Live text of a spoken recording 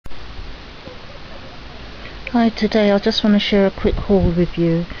Hi, today I just want to share a quick haul with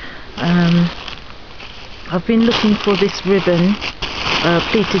you. I've been looking for this ribbon,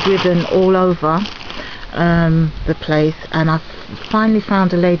 pleated ribbon, all over the place, and I've finally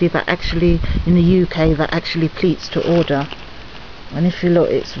found a lady that actually, in the UK, that actually pleats to order. And if you look,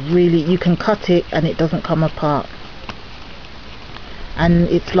 it's really, you can cut it and it doesn't come apart. And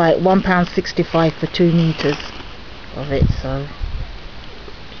it's like £1.65 for 2 meters of it, so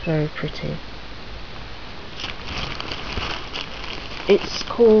it's very pretty. It's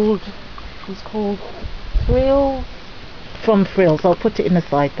called Thrillsfromfrills. I'll put it in the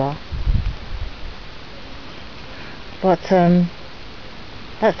sidebar. But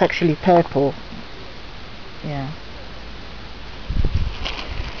that's actually purple. Yeah.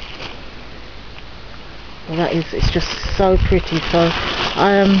 Well, that is, it's just so pretty. So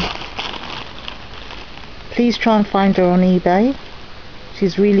please try and find her on eBay.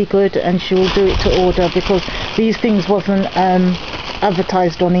 She's really good, and she will do it to order, because these things wasn't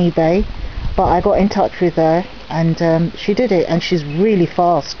advertised on eBay, but I got in touch with her and she did it, and she's really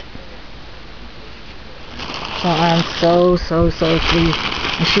fast. So I am so pleased,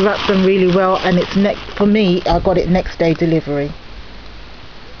 and she wrapped them really well, and it's for me, I got it next day delivery.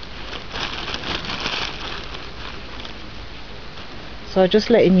 So just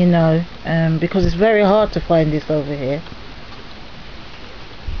letting you know, because it's very hard to find this over here.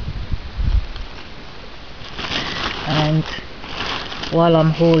 And while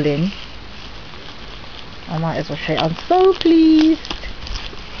I'm hauling, I might as well show you. I'm so pleased.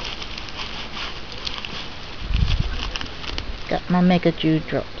 Got my mega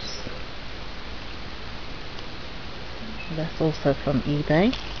dewdrops. That's also from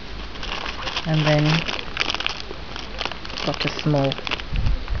eBay. And then got a small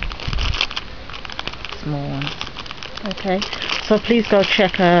one. Okay, so please go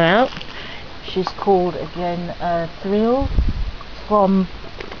check her out. She's called again Thrillsfromfrills.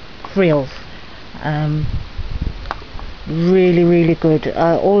 Really good.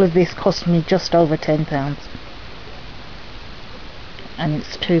 All of this cost me just over £10, and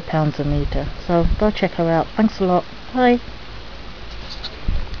it's £2 a meter. So go check her out. Thanks a lot. Bye.